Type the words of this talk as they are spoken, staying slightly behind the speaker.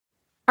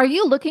Are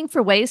you looking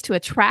for ways to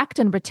attract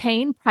and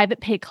retain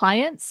private pay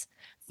clients?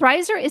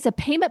 Thrizer is a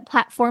payment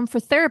platform for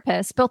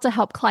therapists built to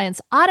help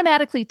clients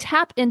automatically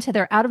tap into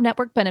their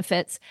out-of-network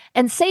benefits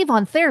and save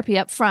on therapy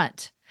up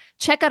front.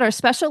 Check out our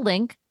special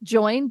link,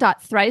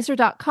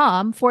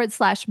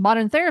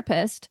 join.thrizer.com/modern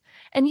therapist,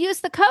 and use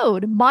the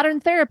code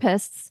Modern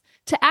Therapists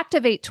to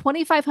activate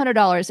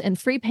 $2,500 in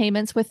free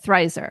payments with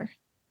Thrizer.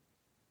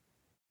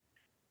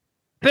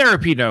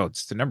 Therapy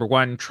Notes, the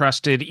 #1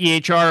 trusted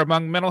EHR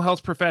among mental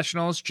health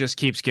professionals, just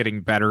keeps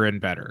getting better and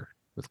better.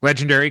 With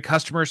legendary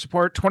customer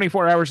support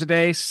 24 hours a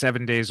day,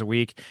 7 days a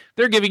week,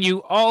 they're giving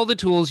you all the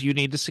tools you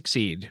need to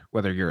succeed,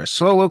 whether you're a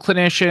solo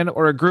clinician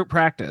or a group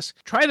practice.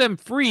 Try them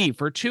free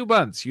for 2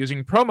 months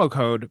using promo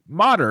code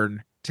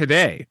MODERN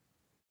today.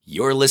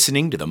 You're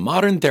listening to the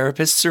Modern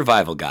Therapist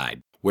Survival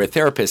Guide, where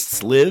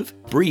therapists live,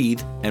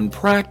 breathe, and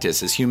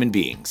practice as human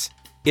beings.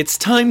 It's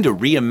time to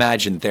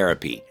reimagine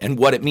therapy and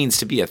what it means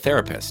to be a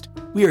therapist.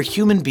 We are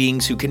human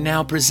beings who can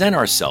now present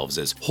ourselves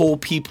as whole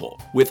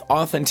people with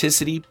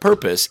authenticity,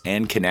 purpose,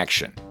 and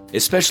connection,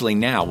 especially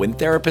now when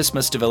therapists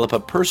must develop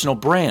a personal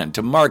brand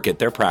to market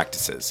their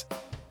practices.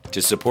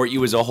 To support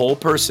you as a whole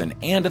person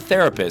and a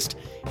therapist,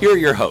 here are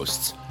your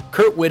hosts,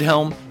 Kurt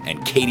Widhelm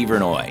and Katie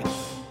Vernoy.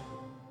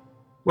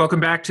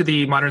 Welcome back to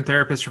the Modern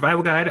Therapist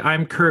Survival Guide.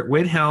 I'm Kurt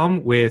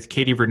Widhelm with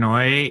Katie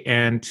Vernoy,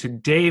 and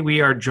today we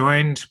are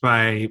joined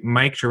by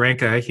Mike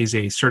Jurenka. He's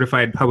a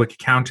certified public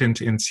accountant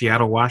in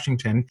Seattle,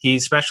 Washington. He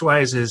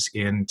specializes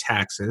in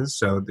taxes,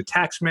 so the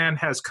tax man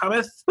has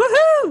cometh.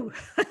 Woohoo!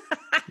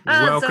 Welcome.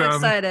 I'm so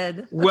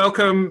excited.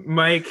 Welcome,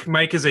 Mike.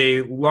 Mike is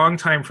a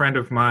longtime friend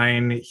of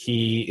mine.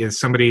 He is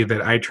somebody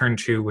that I turn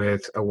to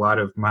with a lot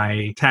of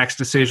my tax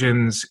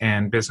decisions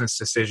and business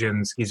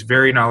decisions. He's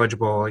very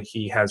knowledgeable.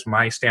 He has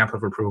my stamp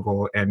of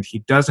approval, and he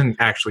doesn't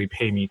actually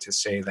pay me to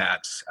say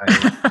that.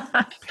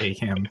 I pay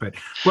him. But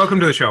welcome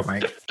to the show,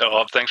 Mike.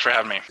 Oh, thanks for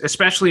having me.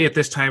 Especially at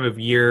this time of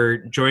year,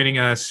 joining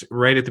us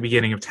right at the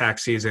beginning of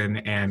tax season,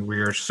 and we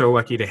are so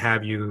lucky to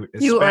have you.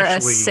 You are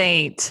a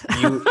saint.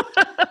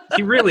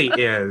 He really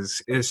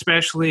is,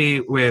 especially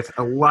with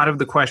a lot of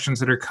the questions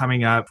that are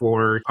coming up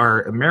for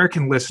our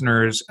American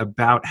listeners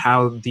about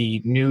how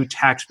the new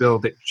tax bill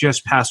that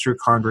just passed through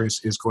Congress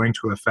is going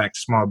to affect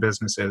small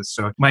businesses.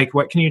 So, Mike,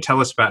 what can you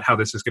tell us about how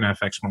this is going to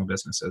affect small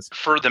businesses?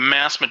 For the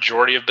mass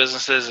majority of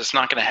businesses, it's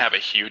not going to have a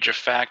huge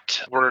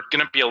effect. We're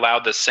going to be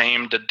allowed the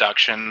same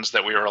deductions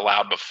that we were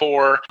allowed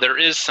before. There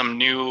is some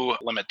new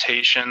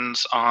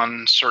limitations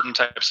on certain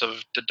types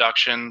of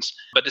deductions,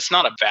 but it's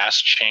not a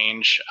vast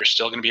change. You're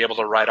still going to be able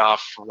to write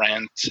off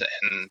rent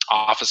and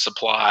office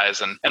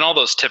supplies and all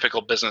those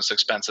typical business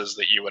expenses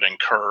that you would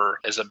incur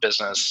as a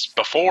business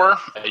before.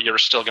 You're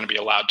still going to be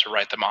allowed to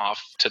write them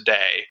off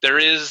today. There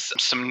is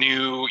some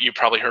new, you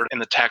probably heard in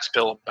the tax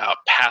bill about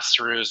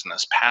pass-throughs and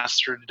this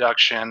pass-through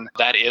deduction.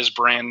 That is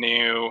brand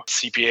new.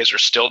 CPAs are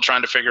still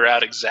trying to figure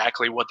out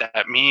exactly what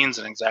that means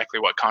and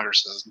exactly what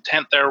Congress's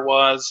intent there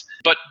was.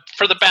 But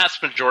for the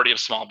vast majority of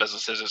small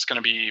businesses, it's going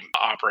to be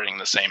operating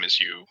the same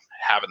as you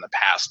have in the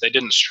past. They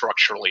didn't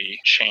structurally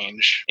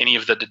change any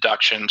of the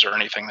deductions or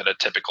anything that a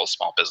typical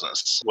small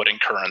business would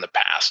incur in the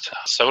past.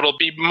 So it'll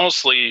be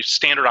mostly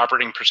standard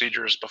operating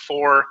procedures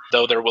before,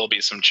 though there will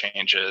be some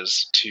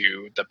changes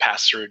to the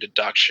pass-through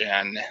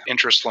deduction,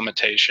 interest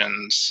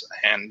limitations,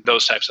 and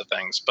those types of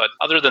things. But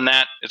other than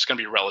that, it's going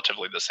to be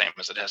relatively the same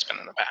as it has been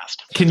in the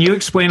past. Can you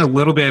explain a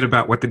little bit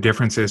about what the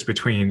difference is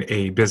between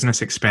a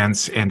business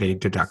expense and a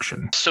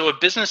deduction? So a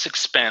business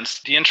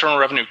expense, the Internal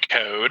Revenue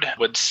Code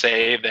would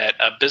say that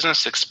a business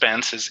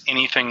expense is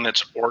anything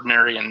that's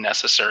ordinary and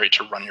necessary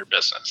to run your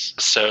business.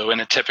 So in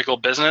a typical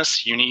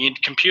business, you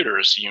need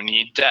computers, you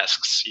need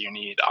desks, you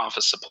need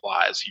office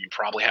supplies, you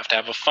probably have to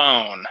have a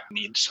phone,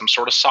 you need some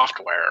sort of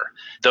software.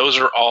 Those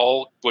are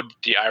all the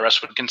IRS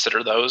would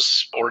consider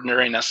those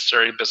ordinary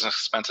necessary business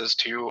expenses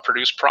to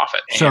produce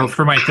profit. So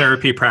for my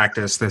therapy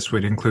practice, this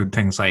would include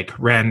things like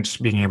rent,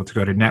 being able to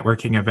go to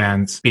networking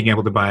events, being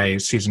able to buy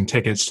season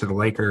tickets to the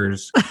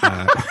Lakers.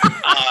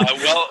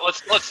 Well,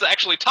 let's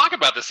actually talk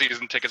about the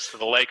season tickets to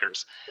the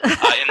Lakers. In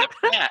the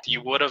past,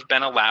 you would have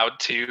been allowed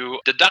to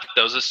deduct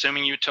those,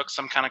 assuming you took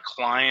some kind of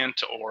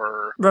client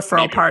or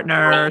referral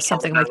partner or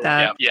something like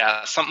that.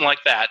 Yeah, something like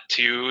that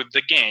to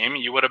the game.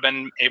 You would have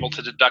been able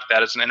to deduct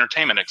that as an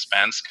entertainment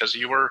expense because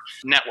you were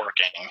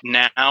networking.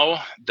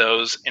 Now,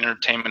 those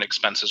entertainment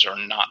expenses are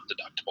not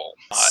deductible.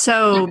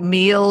 So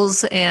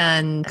meals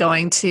and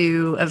going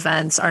to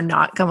events are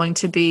not going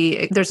to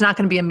be, there's not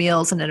going to be a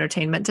meals and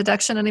entertainment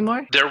deduction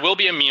anymore? There will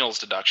be a meals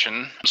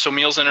deduction. So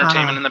meals and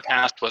entertainment in the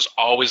past was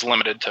always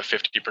limited to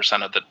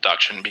 50% of the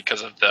deduction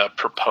because of the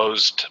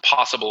proposed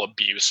possible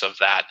abuse of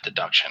that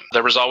deduction.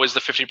 There was always the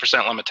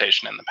 50%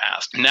 limitation in the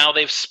past. Now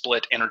they've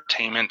split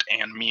entertainment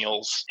and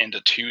meals into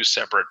two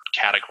separate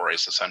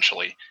categories,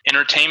 essentially.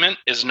 Entertainment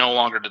is no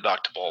longer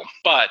deductible,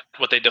 but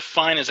what they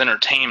define as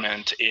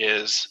entertainment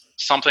is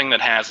something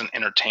that has an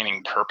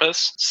entertaining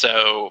purpose.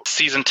 So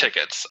season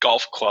tickets,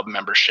 golf club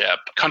membership,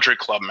 country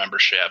club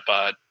membership,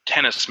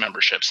 tennis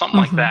membership, something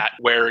like that,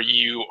 where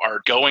you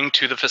are going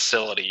to the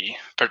facility,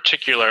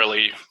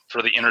 particularly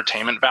for the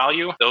entertainment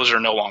value, those are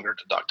no longer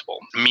deductible.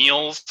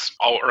 Meals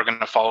are going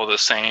to follow the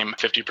same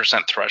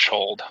 50%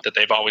 threshold that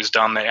they've always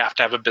done. They have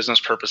to have a business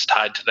purpose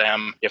tied to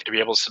them. You have to be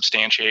able to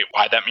substantiate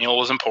why that meal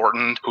was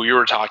important, who you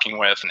were talking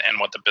with,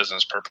 and what the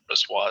business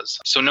purpose was.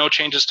 So no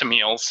changes to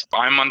meals.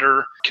 I'm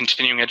under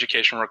continuing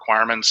education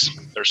requirements.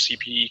 There's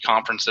CPE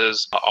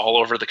conferences all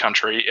over the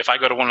country. If I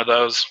go to one of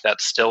those,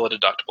 that's still a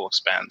deductible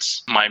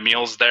expense. My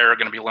meals there are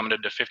going to be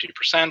limited to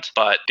 50%,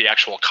 but the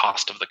actual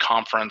cost of the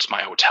conference,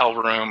 my hotel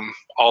room,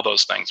 all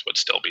those things would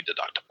still be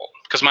deductible.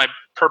 Because my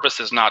purpose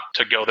is not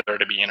to go there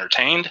to be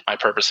entertained. My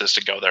purpose is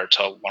to go there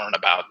to learn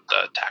about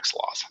the tax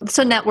laws.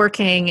 So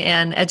networking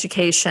and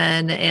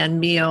education and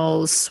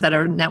meals that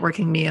are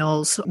networking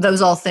meals,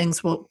 those all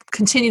things will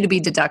continue to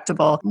be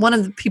deductible. One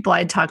of the people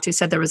I talked to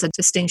said there was a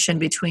distinction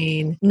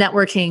between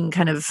networking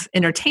kind of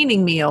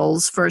entertaining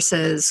meals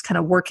versus kind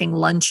of working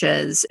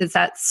lunches. Is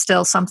that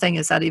still something?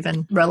 Is that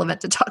even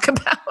relevant to talk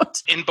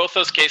about? In both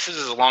those cases,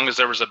 as long as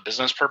there was a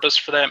business purpose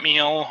for that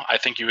meal, I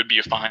think you would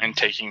be fine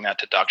taking that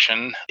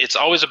deduction. It's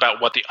always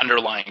about what the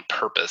underlying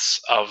purpose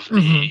of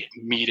the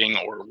meeting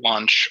or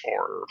lunch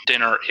or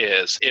dinner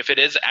is. If it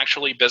is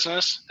actually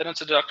business, then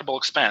it's a deductible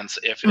expense.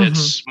 If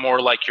it's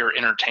more like you're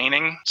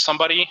entertaining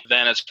somebody,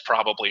 then it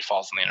probably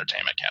falls in the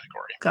entertainment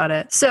category. Got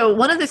it. So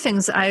one of the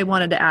things I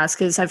wanted to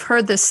ask is I've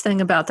heard this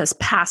thing about this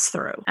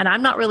pass-through, and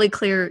I'm not really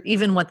clear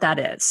even what that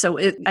is. So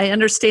I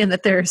understand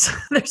that there's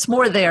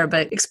more there,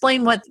 but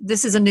explain what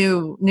this is, a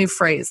new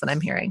phrase that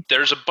I'm hearing.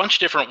 There's a bunch of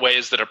different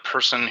ways that a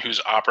person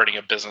who's operating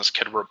a business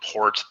could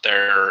report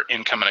their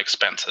income and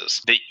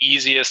expenses. The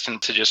easiest is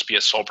to just be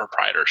a sole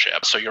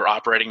proprietorship. So you're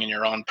operating in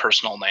your own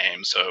personal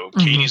name. So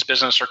Katie's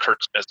business or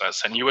Kurt's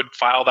business. And you would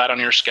file that on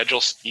your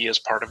Schedule C as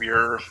part of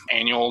your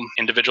annual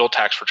individual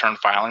tax return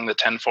filing, the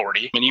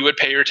 1040. And you would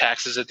pay your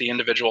taxes at the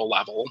individual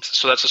level.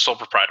 So that's a sole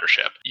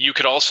proprietorship. You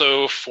could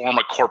also form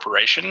a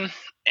corporation,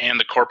 and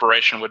the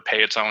corporation would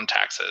pay its own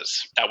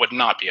taxes. That would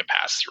not be a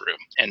pass-through.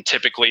 And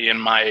typically in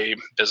my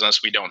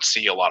business, we don't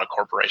see a lot of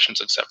corporations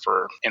except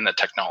for in the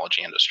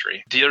technology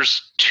industry.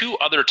 There's two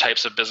other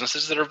types of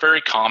businesses that are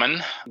very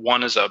common.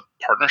 One is a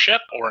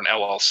partnership or an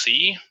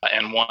LLC,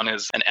 and one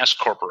is an S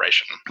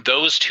corporation.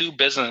 Those two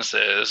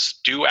businesses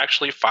do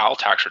actually file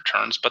tax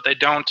returns, but they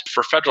don't,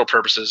 for federal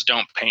purposes,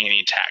 don't pay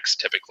any tax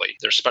typically.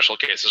 There's special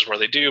cases where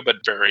they do, but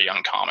very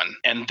uncommon.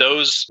 And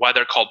those, why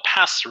they're called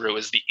pass-through,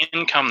 is the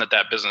income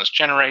that business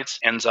generates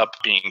ends up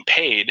being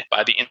paid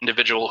by the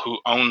individual who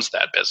owns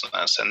that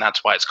business. And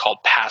that's why it's called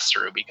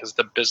pass-through, because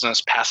the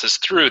business passes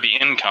through the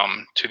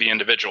income to the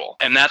individual.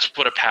 And that's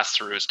what a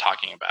pass-through is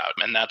talking about.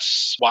 And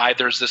that's why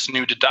there's this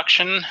new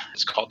deduction.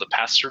 It's called the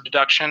pass-through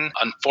deduction.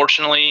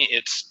 Unfortunately,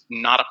 it's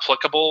not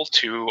applicable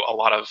to a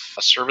lot of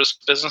service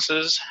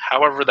businesses.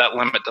 However, that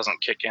limit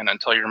doesn't kick in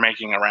until you're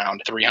making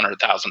around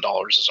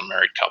 $300,000 as a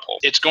married couple.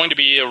 It's going to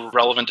be a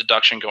relevant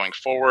deduction going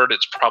forward.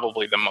 It's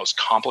probably the most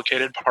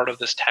complicated part of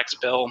this tax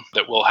bill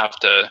that we'll have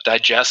to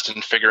digest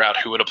and figure out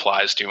who it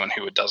applies to and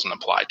who it doesn't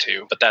apply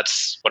to. But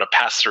that's what a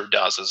pass-through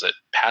does, is it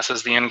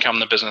passes the income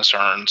the business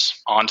earns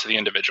onto the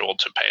individual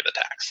to pay the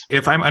tax.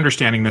 If I'm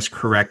understanding this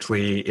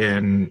correctly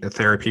in a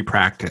therapy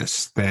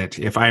practice, that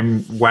if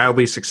I'm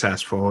wildly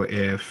successful,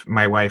 if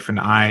my wife and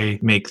I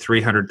make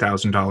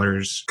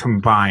 $300,000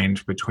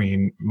 combined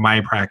between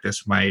my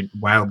practice, my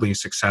wildly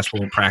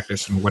successful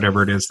practice, and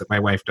whatever it is that my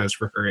wife does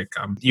for her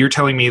income, you're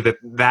telling me that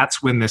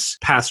that's when this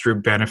pass-through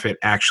benefit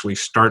actually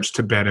starts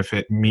to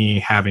benefit me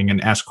having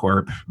an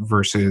S-Corp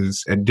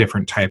versus a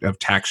different type of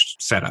tax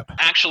setup?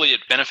 Actually,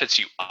 it benefits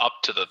you up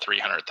to the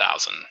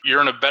 $300,000.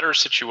 You're in a better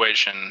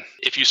situation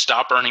if you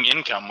stop earning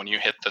income when you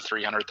hit the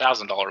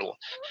 $300,000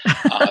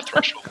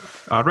 threshold.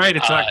 All right,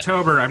 it's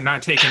October. I'm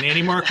not taking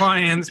any more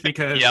clients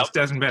because this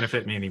doesn't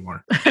benefit me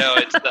anymore. No,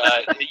 it's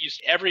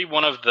every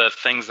one of the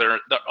things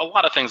a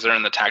lot of things that are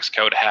in the tax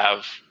code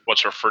have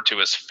what's referred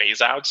to as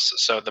phase outs.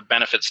 So the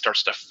benefit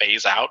starts to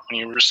phase out when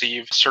you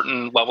receive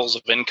certain levels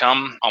of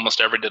income. Almost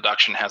every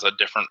deduction has a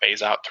different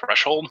phase out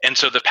threshold. And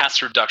so the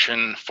pass-through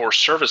deduction for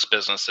service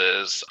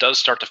businesses does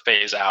start to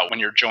phase out when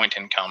your joint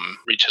income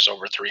reaches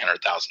over $300,000.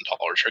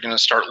 You're going to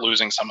start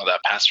losing some of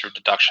that pass-through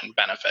deduction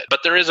benefit.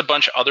 But there is a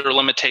bunch of other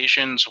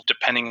limitations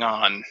depending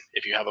on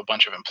if you have a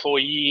bunch of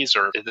employees,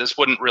 or this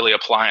wouldn't really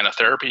apply in a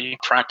therapy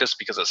practice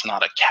because it's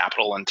not a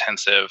capital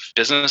intensive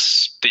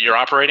business that you're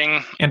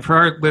operating. And for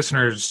our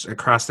listeners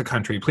across the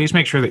country, please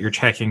make sure that you're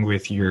checking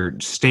with your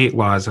state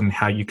laws on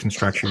how you can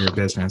structure your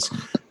business.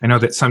 I know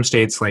that some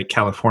states like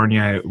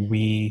California,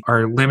 we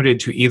are limited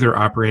to either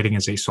operating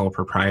as a sole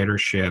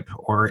proprietorship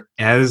or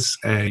as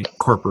a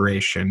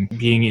corporation.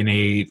 Being in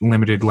a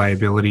limited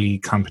liability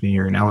company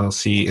or an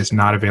LLC is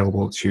not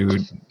available to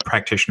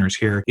practitioners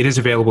here. It is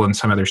available in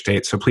some other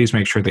states, so please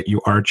make sure that you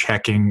are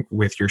checking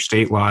with your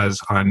state laws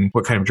on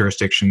what kind of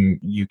jurisdiction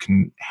you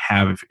can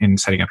have in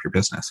setting up your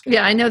business.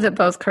 Yeah, I know that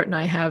both Kurt and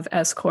I have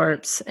S-Corps.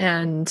 corps.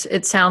 And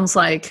it sounds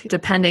like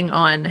depending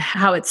on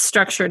how it's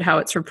structured, how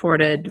it's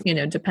reported,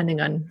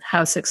 depending on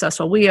how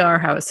successful we are,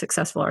 how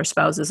successful our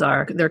spouses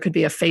are, there could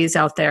be a phase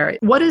out there.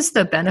 What is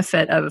the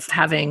benefit of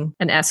having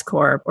an S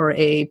Corp or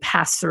a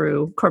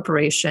pass-through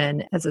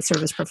corporation as a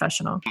service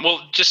professional?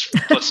 Well,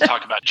 let's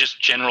talk about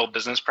just general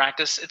business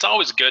practice. It's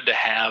always good to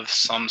have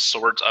some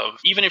sort of,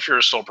 even if you're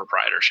a sole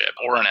proprietorship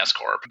or an S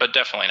Corp, but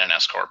definitely in an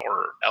S Corp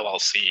or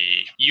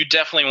LLC, you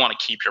definitely want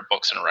to keep your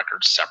books and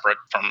records separate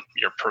from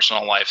your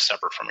personal life,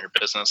 separate from your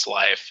business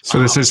life. So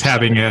this is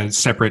having a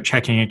separate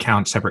checking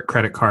account, separate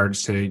credit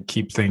cards to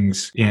keep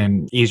things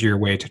in easier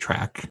way to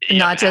track.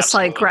 Not just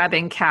absolutely. Like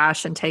grabbing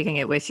cash and taking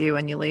it with you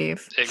when you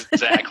leave.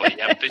 Exactly.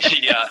 Yeah. The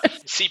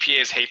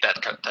CPAs hate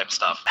that type of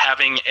stuff.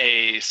 Having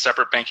a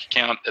separate bank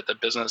account that the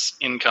business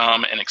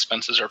income and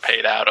expenses are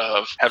paid out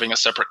of, having a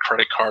separate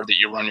credit card that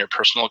you run your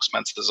personal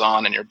expenses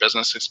on and your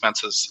business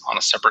expenses on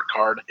a separate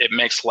card, it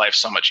makes life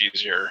so much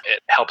easier.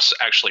 It helps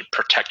actually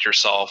protect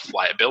yourself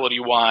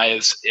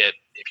liability-wise.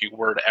 If you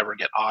were to ever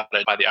get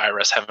audited by the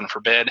IRS, heaven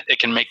forbid, it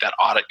can make that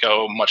audit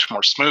go much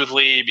more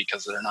smoothly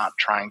because they're not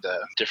trying to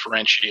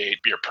differentiate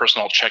your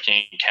personal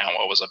checking account,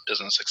 what was a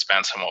business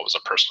expense and what was a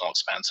personal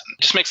expense. And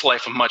it just makes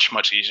life much,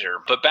 much easier.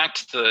 But back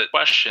to the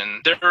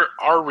question, there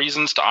are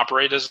reasons to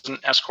operate as an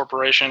S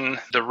corporation.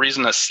 The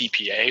reason a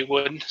CPA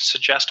would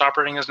suggest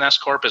operating as an S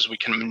corp is we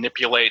can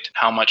manipulate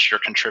how much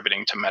you're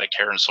contributing to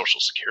Medicare and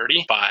Social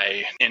Security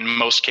by, in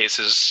most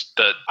cases,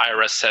 the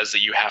IRS says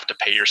that you have to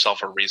pay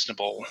yourself a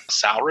reasonable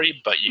salary,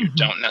 but you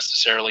don't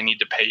necessarily need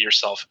to pay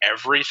yourself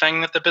everything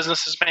that the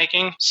business is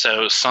making.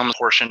 So some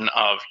portion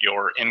of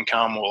your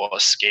income will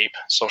escape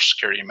Social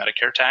Security and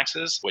Medicare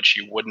taxes, which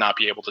you would not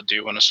be able to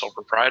do in a sole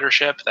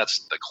proprietorship. That's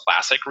the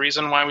classic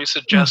reason why we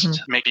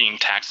suggest making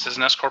taxed as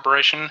an S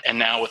corporation. And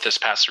now with this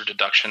pass-through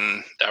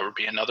deduction, that would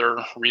be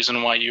another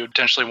reason why you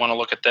potentially want to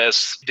look at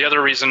this. The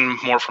other reason,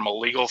 more from a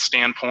legal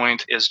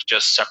standpoint, is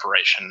just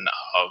separation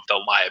of the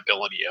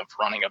liability of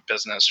running a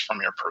business from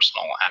your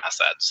personal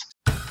assets.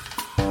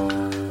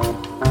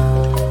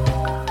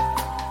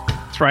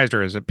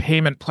 Thrizer is a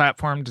payment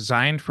platform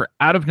designed for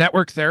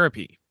out-of-network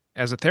therapy.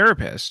 As a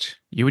therapist,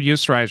 you would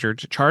use Thrizer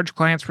to charge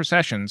clients for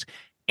sessions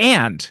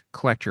and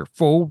collect your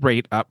full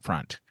rate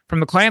upfront.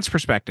 From the client's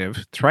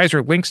perspective,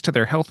 Thrizer links to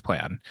their health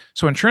plan,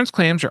 so insurance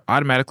claims are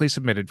automatically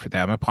submitted for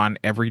them upon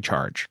every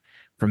charge.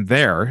 From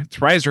there,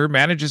 Thrizer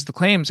manages the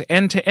claims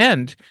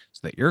end-to-end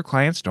so that your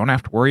clients don't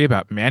have to worry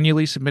about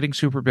manually submitting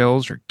super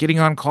bills or getting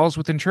on calls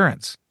with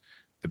insurance.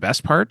 The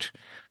best part?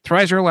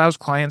 Thrizer allows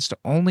clients to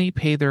only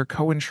pay their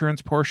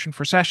co-insurance portion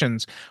for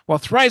sessions, while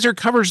Thrizer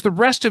covers the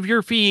rest of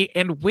your fee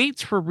and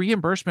waits for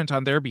reimbursement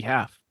on their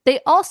behalf.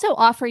 They also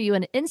offer you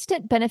an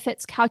instant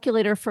benefits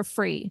calculator for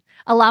free,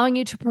 allowing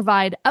you to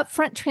provide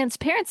upfront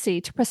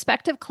transparency to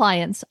prospective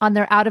clients on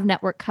their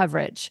out-of-network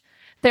coverage.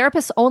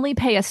 Therapists only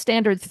pay a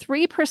standard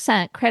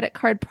 3% credit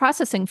card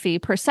processing fee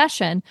per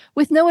session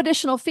with no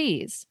additional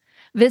fees.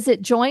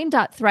 Visit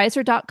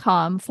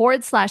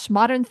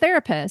join.thrizer.com/modern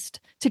therapist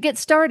to get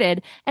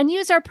started and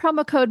use our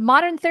promo code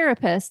Modern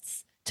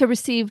Therapists to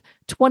receive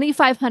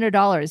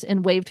 $2,500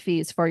 in waived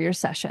fees for your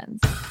sessions.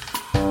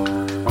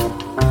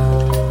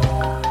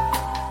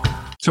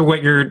 So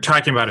what you're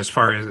talking about as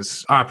far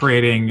as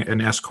operating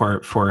an S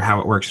Corp for how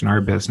it works in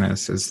our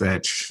business is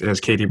that, as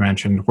Katie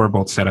mentioned, we're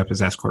both set up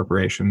as S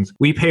corporations.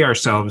 We pay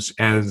ourselves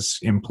as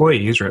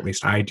employees, or at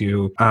least I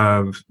do,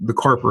 of the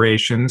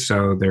corporation.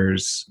 So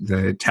there's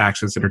the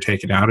taxes that are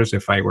taken out as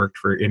if I worked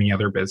for any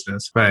other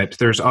business. But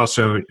there's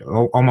also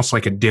almost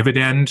like a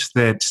dividend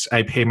that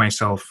I pay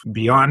myself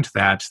beyond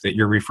that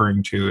you're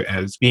referring to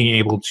as being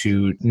able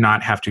to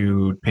not have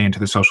to pay into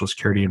the Social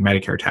Security and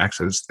Medicare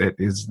taxes. That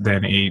is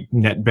then a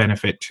net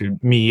benefit to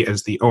me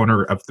as the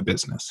owner of the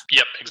business.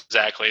 Yep,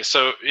 exactly.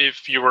 So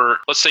if you were,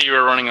 let's say you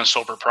were running a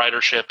sole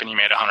proprietorship and you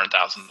made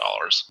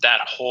 $100,000,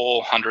 that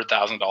whole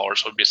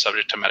 $100,000 would be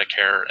subject to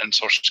Medicare and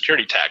Social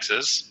Security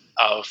taxes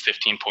of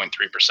 15.3%.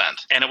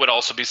 And it would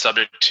also be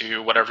subject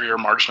to whatever your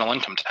marginal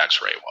income tax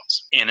rate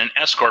was. In an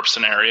S Corp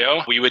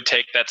scenario, we would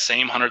take that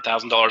same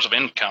 $100,000 of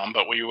income,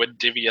 but we would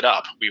divvy it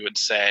up. We would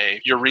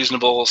say your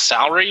reasonable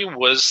salary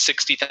was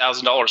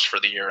 $60,000 for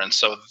the year. And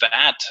so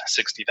that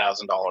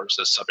 $60,000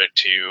 is subject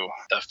to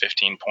the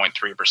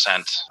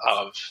 15.3%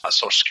 of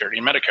Social Security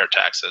and Medicare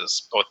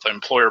taxes, both the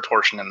employer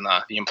portion and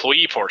the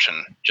employee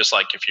portion, just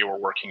like if you were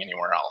working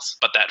anywhere else.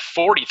 But that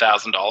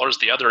 $40,000,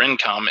 the other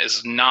income,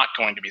 is not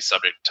going to be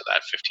subject to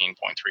that 15.3%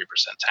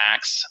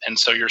 tax. And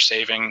so you're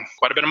saving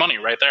quite a bit of money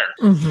right there.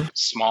 Mm-hmm.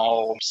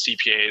 Small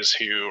CPAs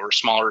or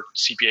smaller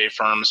CPA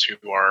firms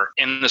who are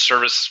in the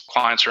service,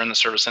 clients are in the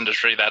service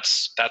industry,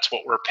 that's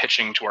what we're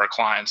pitching to our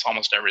clients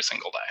almost every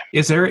single day.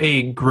 Is there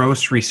a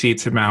gross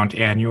receipts amount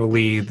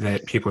annually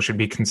that people should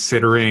be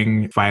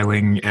considering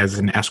filing as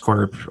an S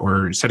Corp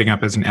or setting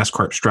up as an S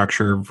Corp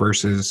structure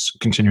versus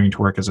continuing to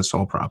work as a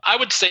sole prop? I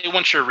would say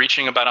once you're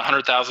reaching about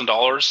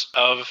 $100,000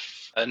 of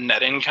a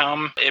net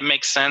income, it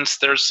makes sense.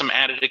 There's some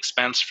added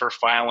expense for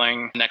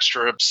filing an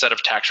extra set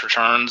of tax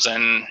returns.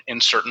 And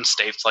in certain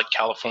states like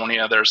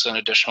California, there's an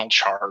additional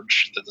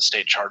charge that the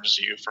state charges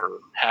you for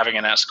having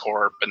an S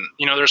Corp. And,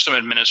 there's some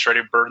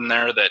administrative burden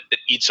there that it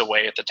eats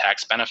away at the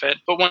tax benefit.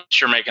 But once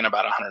you're making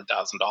about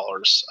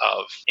 $100,000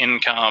 of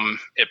income,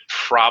 it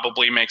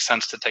probably makes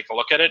sense to take a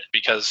look at it,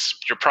 because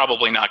you're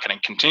probably not going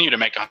to continue to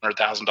make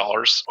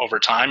 $100,000 over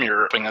time.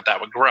 You're hoping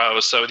that would grow.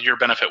 So your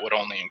benefit would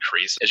only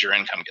increase as your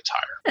income gets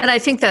higher. And I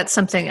think that's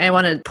something I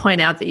want to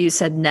point out, that you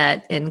said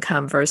net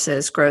income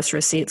versus gross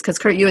receipts, because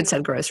Kurt, you had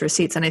said gross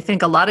receipts. And I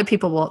think a lot of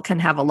people can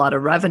have a lot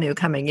of revenue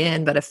coming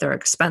in, but if their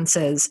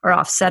expenses are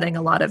offsetting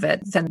a lot of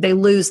it, then they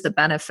lose the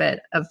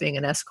benefit of being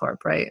an S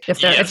Corp, right? If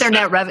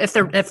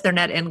their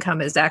net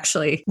income is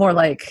actually more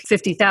like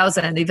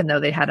 $50,000, even though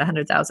they had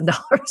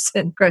 $100,000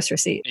 in gross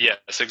receipts.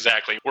 Yes,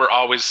 exactly. We're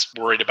always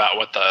worried about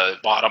what the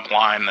bottom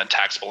line, the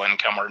taxable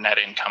income or net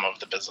income of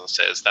the business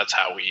is. That's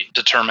how we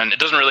determine. It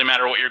doesn't really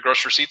matter what your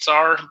gross receipts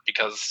are,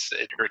 because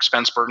your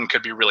expense burden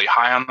could be really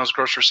high on those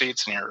gross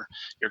receipts and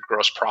your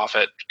gross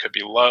profit could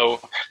be low.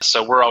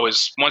 So we're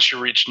always, once you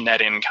reach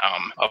net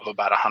income of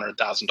about $100,000,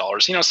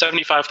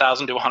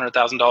 $75,000 to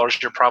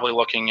 $100,000, you're probably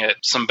looking at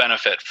some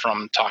benefit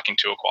from talking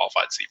to a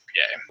qualified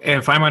CPA.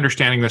 If I'm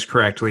understanding this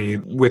correctly,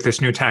 with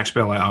this new tax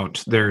bill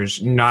out,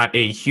 there's not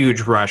a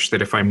huge rush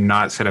that if I'm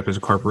not set up as a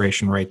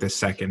corporation right this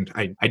second,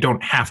 I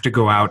don't have to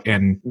go out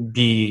and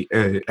be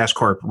a S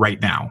Corp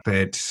right now.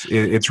 That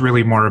it's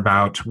really more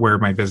about where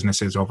my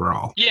business is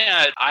overall.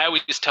 Yeah, I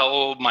always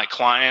tell my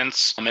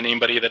clients and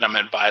anybody that I'm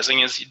advising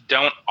is you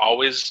don't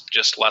always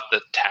just let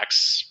the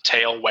tax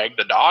tail wag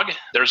the dog.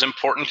 There's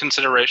important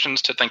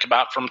considerations to think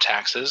about from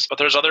taxes, but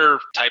there's other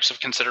types of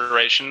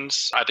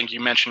considerations. I think you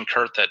mentioned,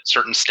 Kurt, that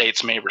certain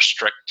states may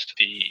restrict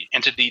the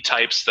entity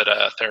types that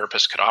a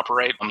therapist could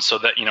operate, so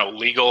that,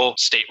 legal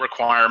state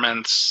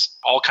requirements,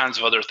 all kinds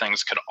of other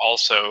things could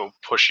also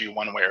push you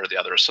one way or the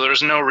other. So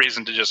there's no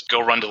reason to just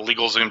go run to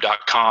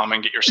LegalZoom.com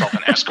and get yourself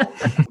an S Corp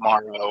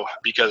tomorrow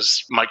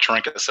because Mike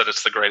Jurenka said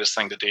it's the greatest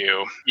thing to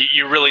do.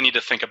 You really need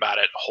to think about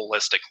it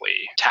holistically.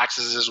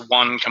 Taxes is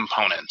one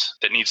component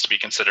that needs to be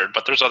considered,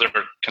 but there's other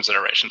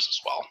considerations as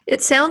well.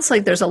 It sounds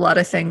like there's a lot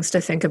of things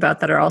to think about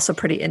that are also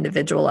pretty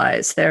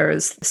individualized.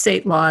 There's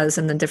state laws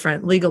and the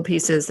different legal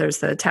pieces. There's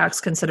the tax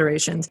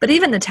considerations. But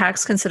even the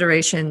tax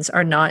considerations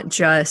are not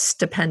just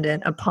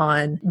dependent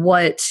upon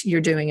what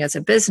you're doing as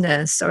a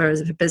business or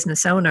as a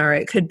business owner.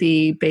 It could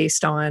be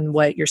based on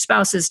what your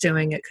spouse is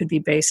doing. It could be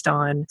based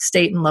on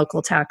state and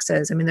local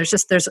taxes. I mean,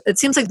 it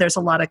seems like there's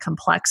a lot of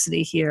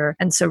complexity here.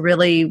 And so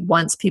really,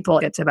 once people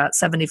get to about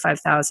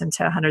 $75,000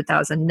 to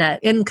 $100,000 net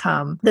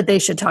income, that they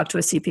should talk to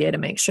a CPA to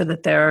make sure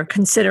that they're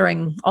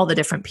considering all the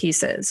different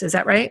pieces. Is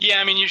that right? Yeah,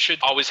 I mean, you should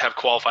always have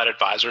qualified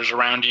advisors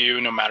around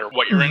you, no matter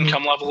what your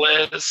income level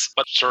is,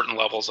 but certain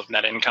levels of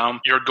net income.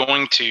 You're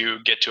going to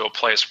get to a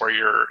place where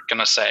you're going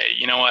to say,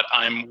 you know what,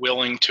 I'm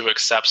willing to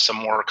accept some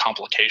more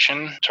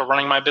complication to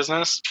running my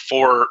business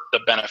for the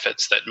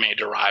benefits that may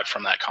derive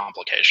from that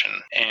complication.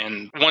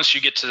 And once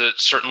you get to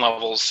certain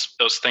levels,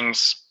 those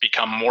things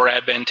become more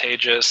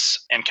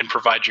advantageous and can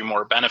provide you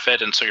more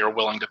benefit. And so you're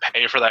willing to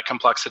pay for that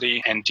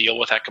complexity and deal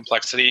with that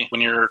complexity.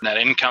 When your net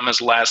income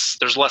is less,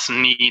 there's less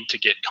need to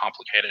get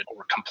complicated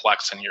or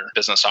complex in your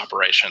business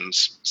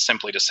operations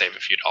simply to save a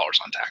few dollars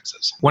on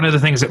taxes. One of the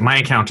things that my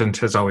accountant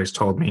has always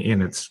told me,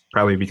 and it's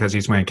probably because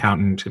he's my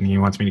accountant and he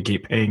wants me to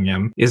keep paying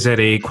him, is that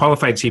a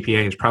qualified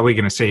CPA is probably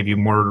going to save you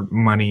more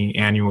money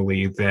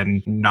annually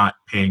than not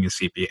paying a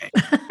CPA.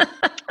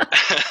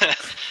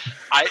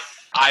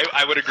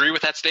 I would agree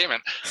with that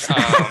statement.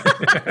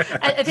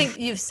 I think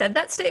you've said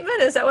that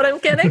statement. Is that what I'm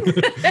getting?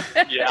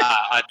 Yeah,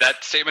 that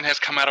statement has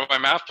come out of my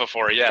mouth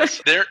before,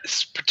 yes.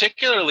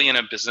 Particularly in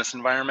a business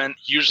environment,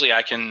 usually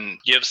I can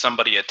give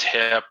somebody a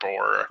tip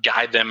or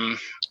guide them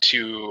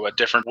to a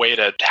different way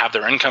to have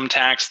their income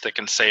tax that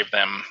can save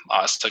them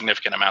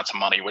significant amounts of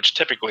money, which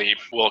typically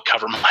will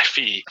cover my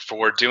fee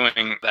for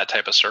doing that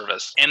type of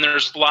service. And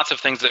there's lots of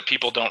things that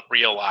people don't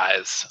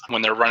realize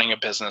when they're running a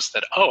business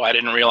that, I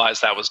didn't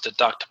realize that was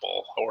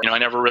deductible, or I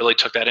never really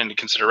took that into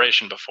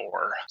consideration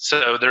before.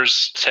 So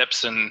there's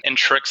tips and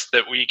tricks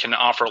that we can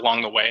offer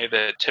along the way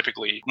that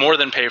typically more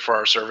than pay for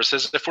our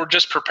services. If we're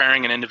just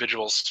preparing an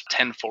individual's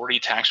 1040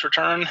 tax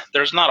return,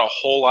 there's not a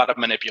whole lot of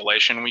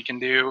manipulation we can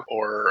do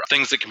or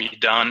things that can be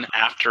done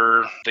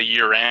after the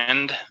year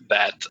end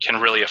that can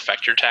really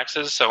affect your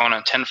taxes. So on a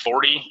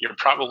 1040, you're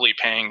probably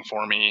paying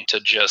for me to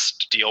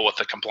just deal with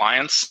the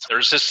compliance.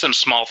 There's just some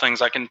small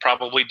things I can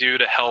probably do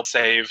to help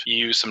save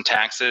you some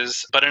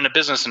taxes. But in a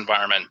business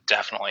environment,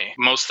 definitely.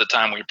 Most of the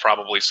time, we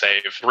probably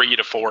save 3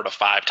 to 4 to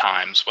 5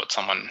 times what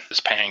someone is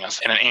paying us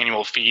in an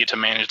annual fee to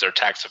manage their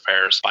tax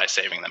affairs by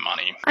saving them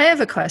money. I have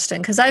a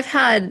question because I've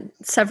had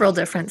several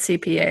different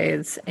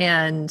CPAs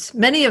and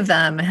many of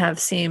them have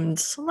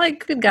seemed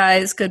like good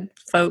guys, good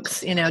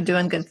folks,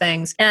 doing good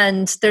things.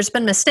 And there's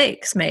been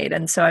mistakes made.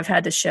 And so I've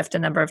had to shift a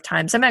number of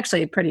times. I'm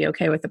actually pretty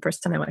okay with the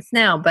person I'm with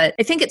now, but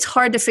I think it's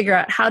hard to figure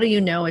out how do you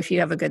know if you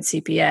have a good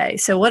CPA?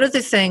 So what are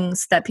the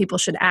things that people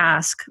should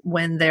ask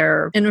when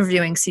they're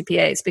interviewing CPAs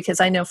CPAs? Because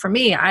I know for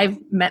me, I've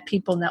met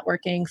people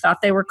networking,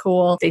 thought they were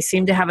cool. They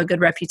seemed to have a good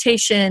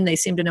reputation. They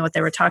seemed to know what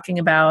they were talking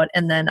about.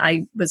 And then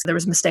there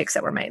was mistakes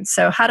that were made.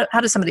 So how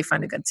does somebody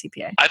find a good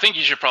CPA? I think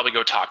you should probably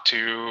go talk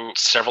to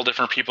several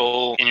different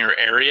people in your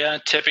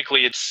area.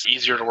 Typically, it's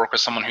easier to work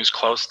with someone who's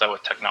close, though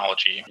with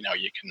technology,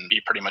 you can be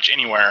pretty much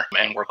anywhere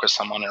and work with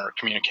someone or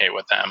communicate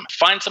with them.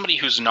 Find somebody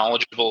who's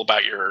knowledgeable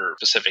about your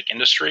specific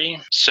industry.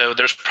 So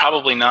there's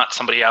probably not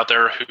somebody out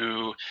there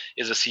who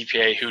is a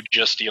CPA who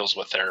just deals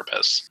with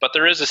therapists, but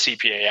there is a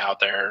CPA out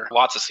there,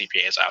 lots of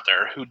CPAs out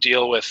there who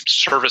deal with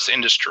service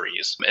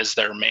industries as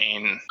their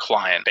main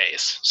client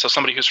base. So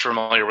somebody who's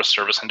familiar with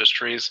service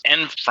industries,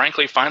 and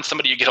frankly, find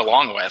somebody you get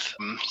along with,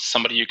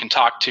 somebody you can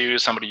talk to,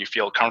 somebody you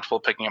feel comfortable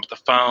picking up the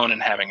phone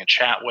and having a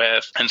chat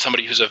with, and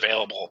somebody who's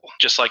available.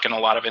 Just like in a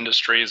lot of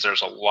industries,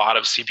 there's a lot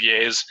of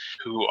CPAs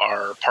who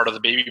are part of the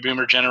baby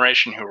boomer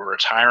generation who are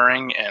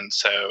retiring. And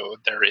so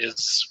there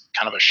is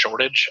kind of a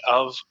shortage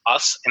of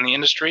us in the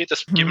industry at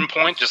this given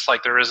point, just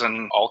like there is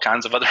in all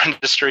kinds of other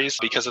industries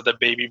because of the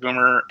baby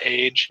boomer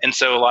age. And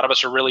so a lot of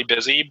us are really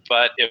busy,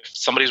 but if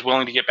somebody's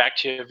willing to get back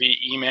to you via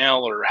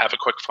email or have a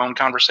quick phone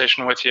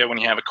conversation with you when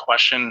you have a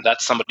question,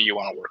 that's somebody you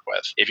want to work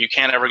with. If you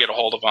can't ever get a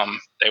hold of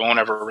them, they won't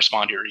ever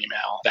respond to your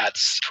email.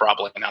 That's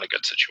probably not a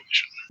good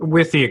situation.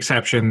 With the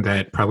exception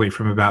that probably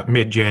from about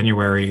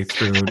mid-January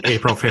through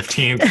April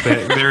 15th,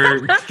 that they're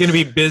going to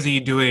be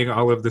busy doing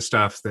all of the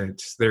stuff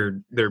that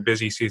their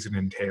busy season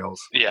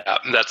entails. Yeah,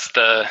 that's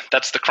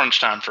the crunch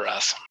time for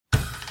us.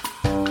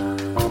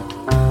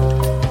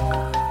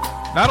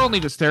 Not only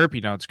does Therapy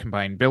Notes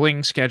combine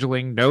billing,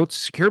 scheduling, notes,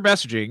 secure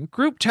messaging,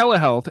 group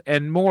telehealth,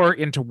 and more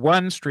into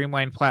one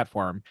streamlined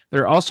platform,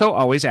 they're also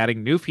always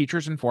adding new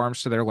features and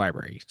forms to their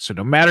library. So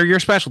no matter your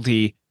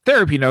specialty,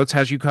 Therapy Notes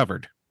has you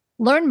covered.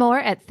 Learn more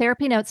at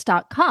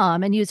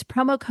therapynotes.com and use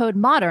promo code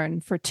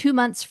MODERN for 2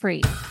 months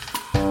free.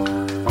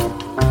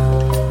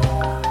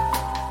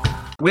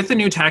 With the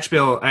new tax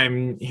bill,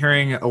 I'm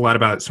hearing a lot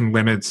about some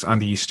limits on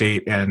the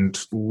state and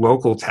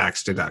local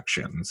tax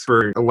deductions.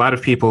 For a lot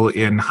of people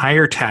in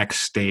higher tax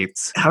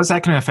states, how is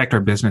that going to affect our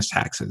business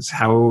taxes?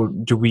 How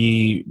do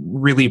we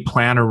really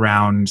plan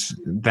around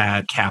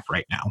that cap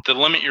right now? The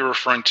limit you're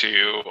referring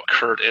to,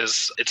 Kurt,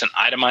 it's an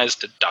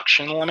itemized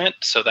deduction limit.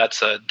 So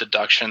that's a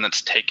deduction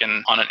that's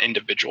taken on an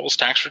individual's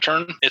tax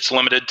return. It's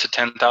limited to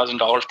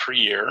 $10,000 per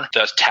year.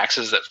 The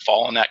taxes that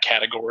fall in that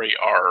category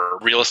are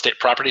real estate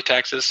property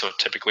taxes, so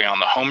typically on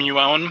the home you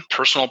own,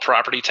 personal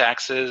property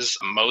taxes.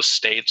 Most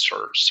states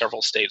or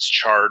several states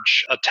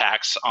charge a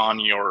tax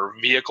on your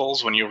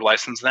vehicles when you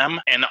license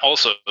them, and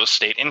also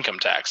state income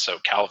tax. So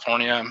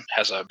California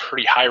has a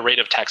pretty high rate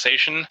of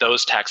taxation.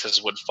 Those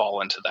taxes would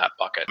fall into that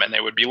bucket, and they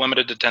would be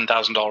limited to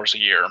 $10,000 a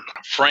year.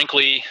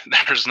 Frankly,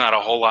 there's not a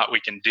whole lot we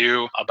can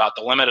do about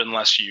the limit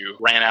unless you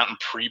ran out and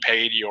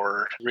prepaid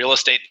your real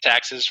estate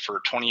taxes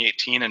for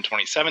 2018 and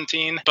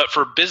 2017. But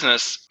for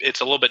business, it's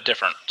a little bit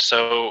different.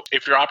 So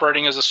if you're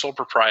operating as a sole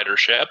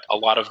proprietorship, a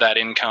lot of that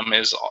income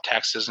is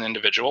taxed as an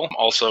individual.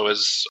 Also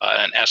as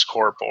an S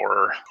Corp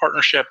or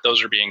partnership,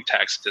 those are being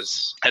taxed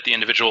as at the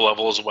individual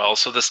level as well.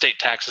 So the state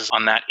taxes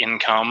on that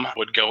income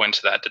would go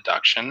into that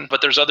deduction.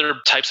 But there's other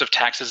types of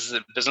taxes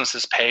that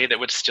businesses pay that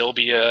would still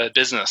be a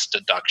business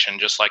deduction,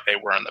 just like they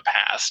were in the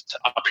past.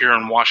 Up here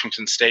in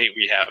Washington State,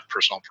 we have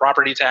personal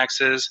property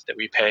taxes that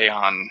we pay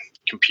on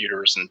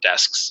computers and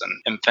desks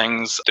and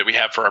things that we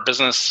have for our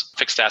business,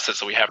 fixed assets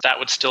that we have. That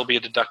would still be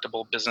a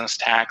deductible business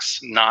tax,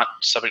 not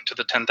subject to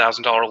the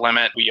 $10,000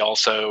 limit. We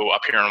also,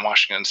 up here in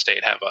Washington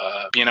State, have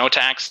a B&O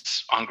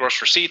tax on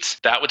gross receipts.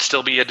 That would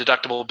still be a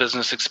deductible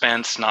business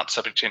expense, not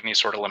subject to any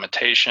sort of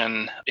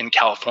limitation. In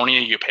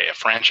California, you pay a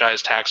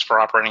franchise tax for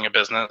operating a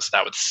business.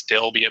 That would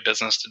still be a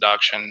business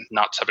deduction,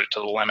 not subject to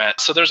the limit.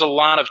 So there's a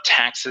lot of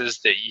taxes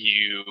that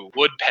you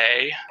would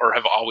pay or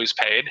have always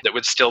paid that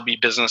would still be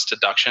business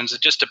deductions.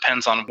 It just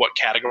depends on what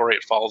category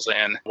it falls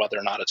in, whether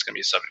or not it's going to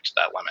be subject to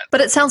that limit.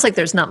 But it sounds like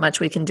there's not much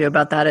we can do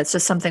about that. It's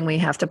just something we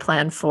have to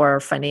plan for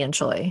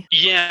financially.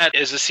 Yeah,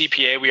 as a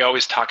CPA, we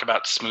always talk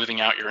about smoothing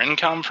out your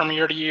income from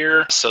year to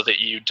year so that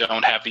you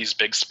don't have these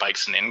big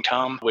spikes in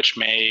income, which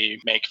may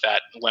make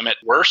that limit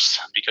worse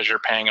because you're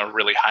paying a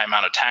really high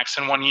amount of tax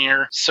in 1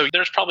 year. So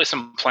there's probably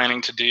some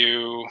planning to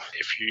do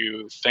if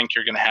you think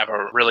you're going to have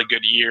a really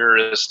good year.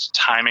 Is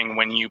timing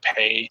when you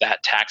pay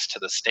that tax to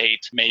the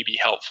state may be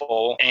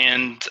helpful,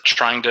 and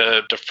trying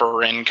to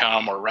defer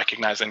income or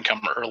recognize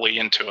income early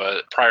into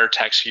a prior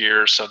tax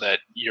year so that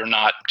you're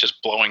not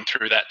just blowing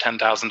through that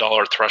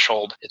 $10,000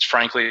 threshold. It's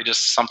frankly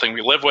just something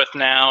we live with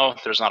now.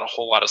 There's not a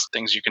whole lot of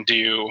things you can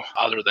do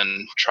other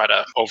than try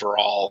to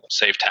overall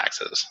save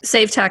taxes.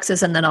 Save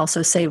taxes and then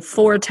also save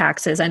for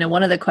taxes. I know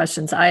one of the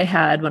questions I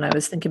had when I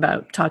was thinking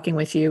about talking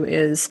with you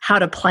is how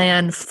to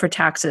plan for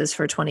taxes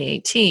for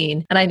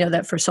 2018. And I know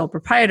that for sole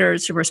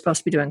proprietors, we're supposed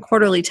to be doing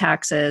quarterly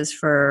taxes.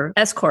 For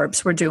S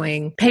Corps, we're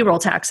doing payroll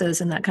taxes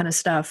and that kind kind of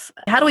stuff.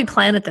 How do we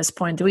plan at this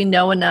point? Do we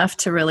know enough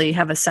to really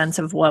have a sense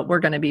of what we're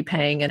going to be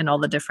paying and all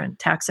the different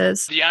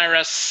taxes? The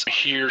IRS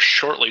here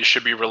shortly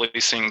should be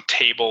releasing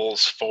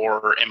tables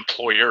for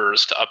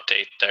employers to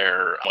update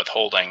their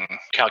withholding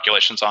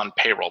calculations on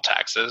payroll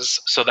taxes.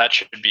 So that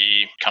should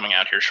be coming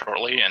out here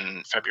shortly.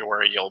 In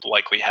February, you'll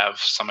likely have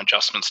some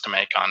adjustments to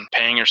make on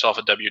paying yourself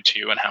a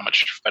W-2 and how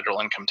much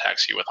federal income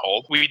tax you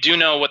withhold. We do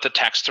know what the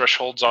tax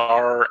thresholds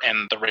are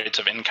and the rates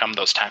of income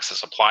those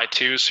taxes apply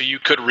to. So you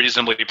could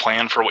reasonably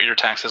plan for what your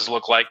taxes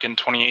look like in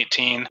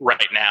 2018.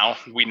 Right now,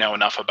 we know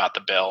enough about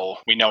the bill.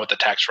 We know what the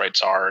tax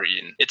rates are.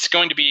 It's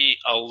going to be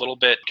a little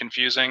bit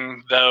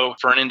confusing, though.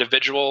 For an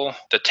individual,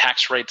 the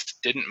tax rates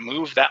didn't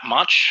move that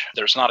much.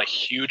 There's not a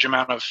huge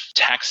amount of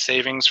tax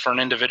savings for an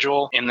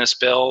individual in this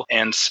bill.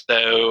 And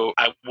so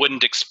I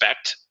wouldn't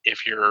expect,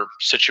 if your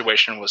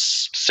situation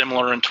was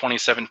similar in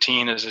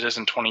 2017 as it is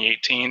in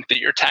 2018, that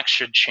your tax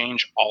should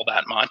change all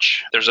that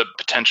much. There's a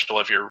potential,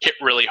 if you're hit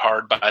really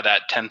hard by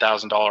that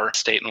 $10,000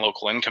 state and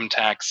local income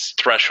tax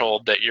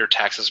threshold, that your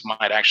taxes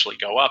might actually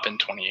go up in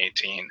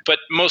 2018. But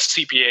most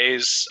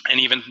CPAs, and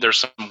even there's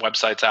some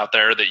websites out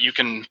there that you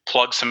can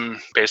plug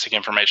some basic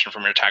information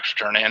from your tax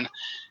return in,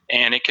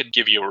 and it could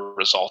give you a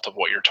result of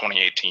what your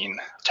 2018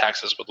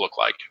 taxes would look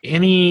like.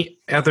 Any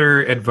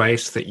other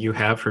advice that you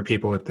have for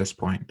people at this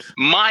point?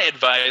 My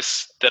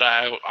advice that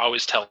I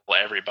always tell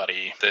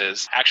everybody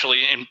is,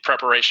 actually in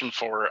preparation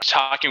for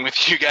talking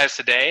with you guys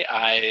today,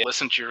 I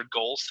listened to your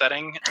goal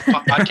setting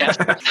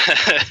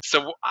podcast.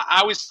 So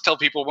I always tell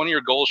people, one of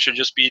your goals should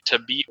just be to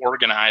be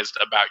organized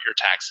about your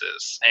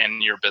taxes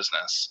and your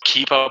business.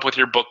 Keep up with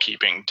your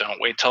bookkeeping.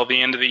 Don't wait till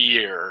the end of the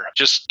year.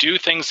 Just do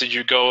things as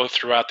you go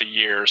throughout the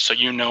year so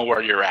you know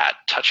where you're at.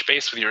 Touch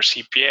base with your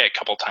CPA a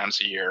couple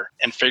times a year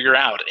and figure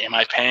out, am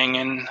I paying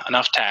in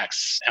enough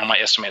tax on my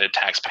estimated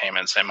tax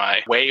payments? Am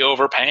I way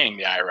overpaying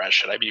the IRS?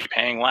 Should I be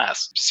paying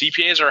less?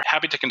 CPAs are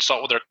happy to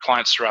consult with their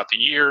clients throughout the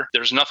year.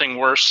 There's nothing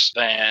worse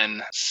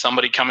than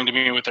somebody coming to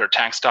me with their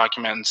tax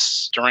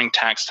documents during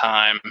tax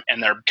time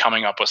and they're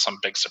coming up with some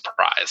big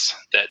surprise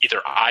that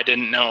either I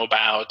didn't know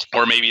about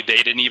or maybe they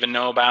didn't even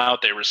know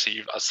about. They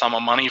received a sum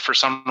of money for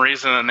some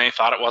reason and they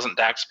thought it wasn't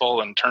taxable,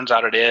 and turns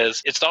out it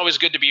is. It's always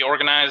good to be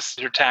organized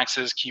your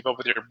taxes, keep up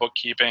with your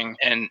bookkeeping,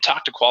 and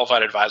talk to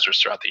qualified advisors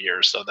throughout the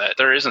year so that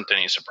there isn't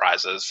any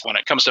surprises. When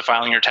it comes to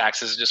filing your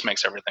taxes, it just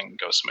makes everything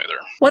go smoother.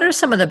 What are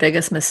some of the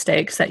biggest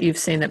mistakes that you've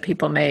seen that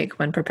people make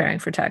when preparing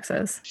for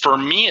taxes? For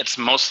me, it's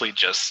mostly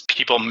just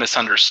people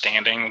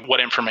misunderstanding what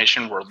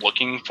information we're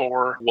looking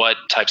for, what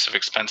types of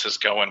expenses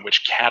go in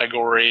which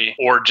category,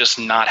 or just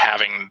not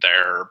having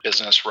their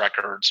business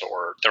records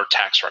or their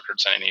tax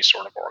records in any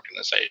sort of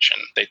organization.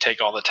 They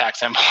take all the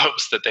tax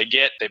envelopes that they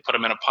get, they put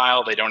them in a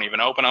pile, they don't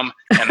even open them,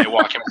 and they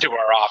walk into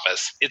our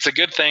office. It's a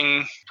good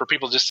thing for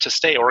people just to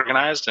stay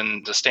organized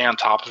and to stay on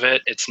top of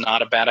it. It's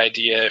not a bad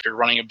idea if you're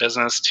running a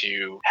business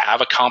to have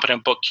a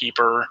competent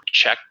bookkeeper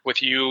check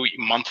with you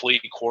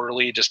monthly,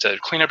 quarterly, just to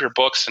clean up your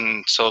books,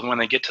 and so when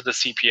they get to the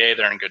CPA,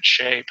 they're in good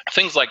shape.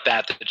 Things like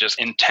that are just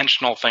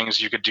intentional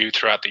things you could do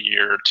throughout the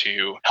year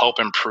to help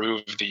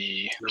improve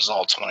the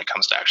results when it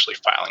comes to actually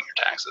filing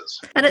your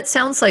taxes. And it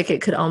sounds like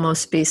it could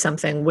almost be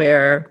something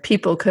where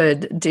people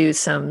could do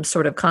some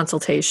sort of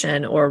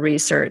consultation or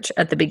research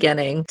at the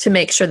beginning to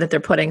make sure that they're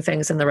putting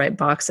things in the right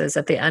boxes,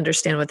 that they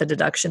understand what the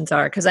deductions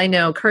are. Because I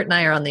know Kurt and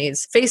I are on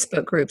these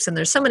Facebook groups, and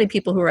there's so many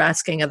people who are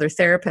asking other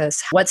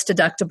therapists, what's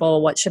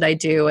deductible? What should I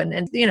do?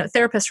 And you know,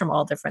 therapists from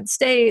all different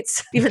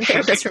states, even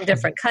therapists from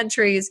different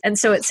countries. And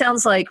so it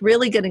sounds like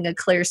really getting a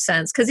clear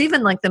sense, because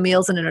even like the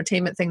meals and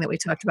entertainment thing that we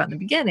talked about in the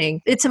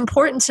beginning, it's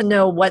important to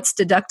know what's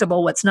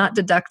deductible, what's not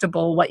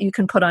deductible, what you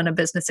can put on a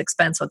business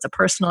expense, what's a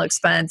personal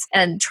expense,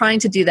 and trying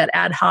to do that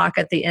ad hoc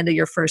at the end of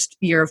your first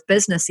year of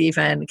business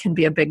even can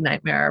be a big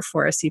nightmare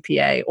for a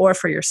CPA or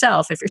for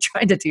yourself if you're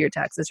trying to do your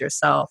taxes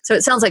yourself. So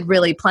it sounds like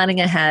really planning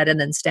ahead and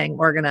then staying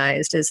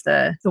organized is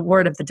the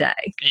word of the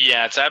day.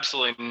 Yeah, it's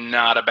absolutely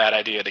not a bad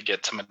idea to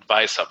get some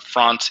advice up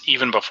front,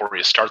 even before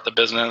you start the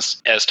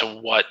business, as to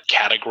what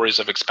categories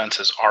of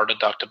expenses are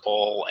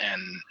deductible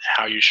and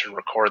how you should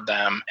record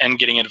them, and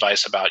getting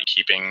advice about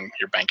keeping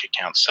your bank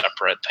accounts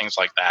separate, things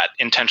like that,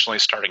 intentionally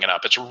starting it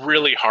up. It's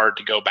really hard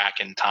to go back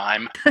in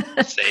time.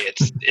 say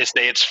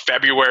it's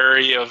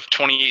February of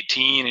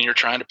 2018 and you're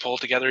trying to pull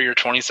together your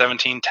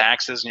 2017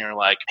 taxes and you're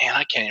like, man,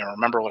 I can't even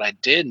remember what I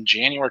did in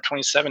January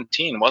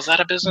 2017. Was that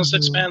a business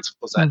expense?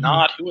 Was that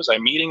not? Who was I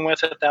meeting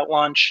with at that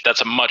lunch?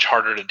 That's a much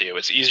harder to do.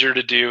 It's easier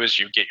to do as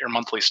you get your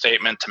monthly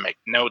statement to make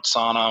notes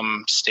on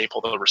them,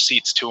 staple the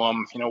receipts to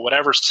them. You know,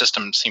 whatever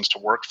system seems to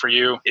work for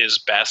you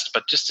is best,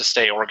 but just to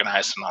stay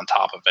organized and on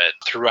top of it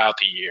throughout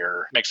the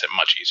year makes it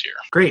much easier.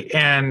 Great.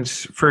 And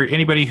for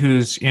anybody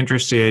who's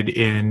interested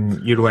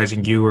in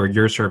utilizing you or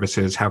your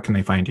services, how can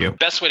they find you?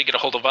 Best way to get a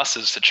hold of us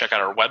is to check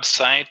out our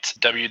website,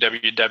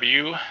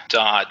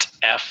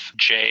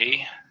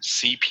 www.fjjurenka.com.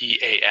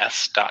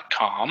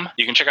 CPAS.com.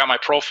 You can check out my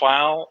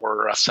profile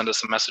or send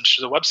us a message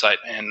to the website,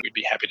 and we'd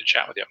be happy to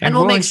chat with you. And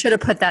we'll make sure to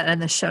put that in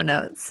the show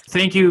notes.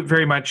 Thank you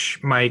very much,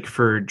 Mike,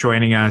 for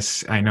joining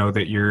us. I know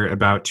that you're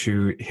about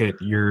to hit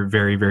your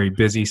very, very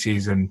busy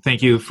season.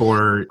 Thank you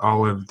for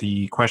all of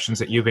the questions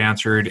that you've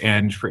answered.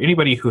 And for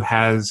anybody who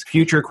has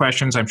future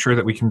questions, I'm sure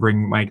that we can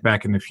bring Mike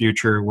back in the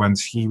future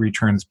once he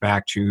returns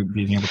back to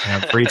being able to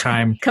have free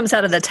time. Comes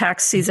out of the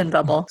tax season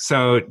bubble.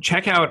 So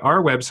check out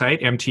our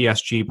website,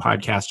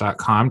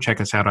 mtsgpodcast.com.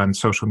 Check us out on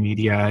social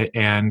media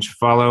and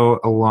follow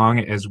along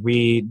as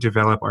we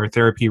develop our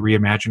Therapy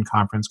Reimagined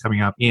conference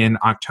coming up in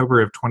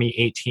October of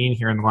 2018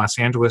 here in the Los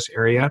Angeles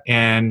area.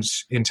 And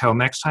until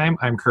next time,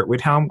 I'm Kurt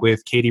Widhelm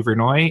with Katie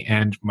Vernoy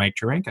and Mike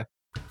Jurenka.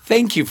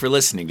 Thank you for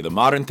listening to the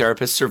Modern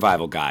Therapist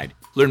Survival Guide.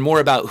 Learn more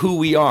about who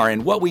we are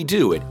and what we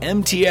do at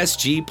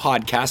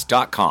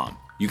mtsgpodcast.com.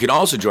 You can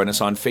also join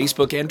us on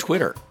Facebook and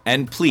Twitter.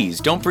 And please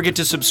don't forget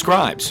to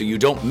subscribe so you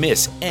don't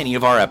miss any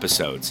of our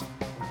episodes.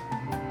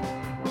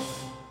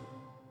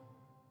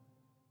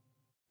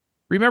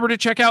 Remember to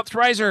check out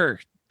Thrizer.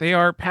 They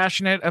are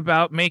passionate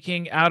about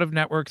making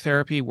out-of-network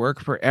therapy work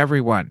for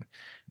everyone.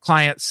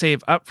 Clients save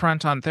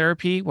upfront on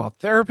therapy while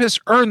therapists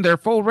earn their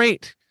full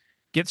rate.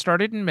 Get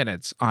started in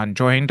minutes on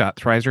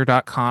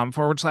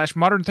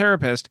join.thrizer.com/modern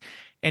therapist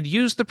and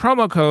use the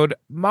promo code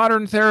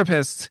Modern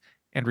Therapists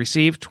and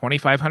receive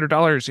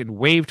 $2,500 in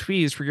waived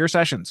fees for your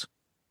sessions.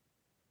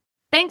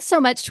 Thanks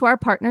so much to our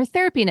partner,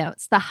 Therapy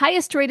Notes, the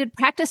highest rated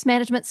practice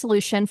management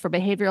solution for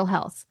behavioral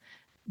health.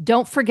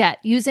 Don't forget,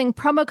 using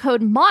promo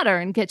code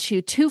MODERN gets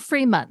you 2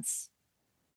 free months.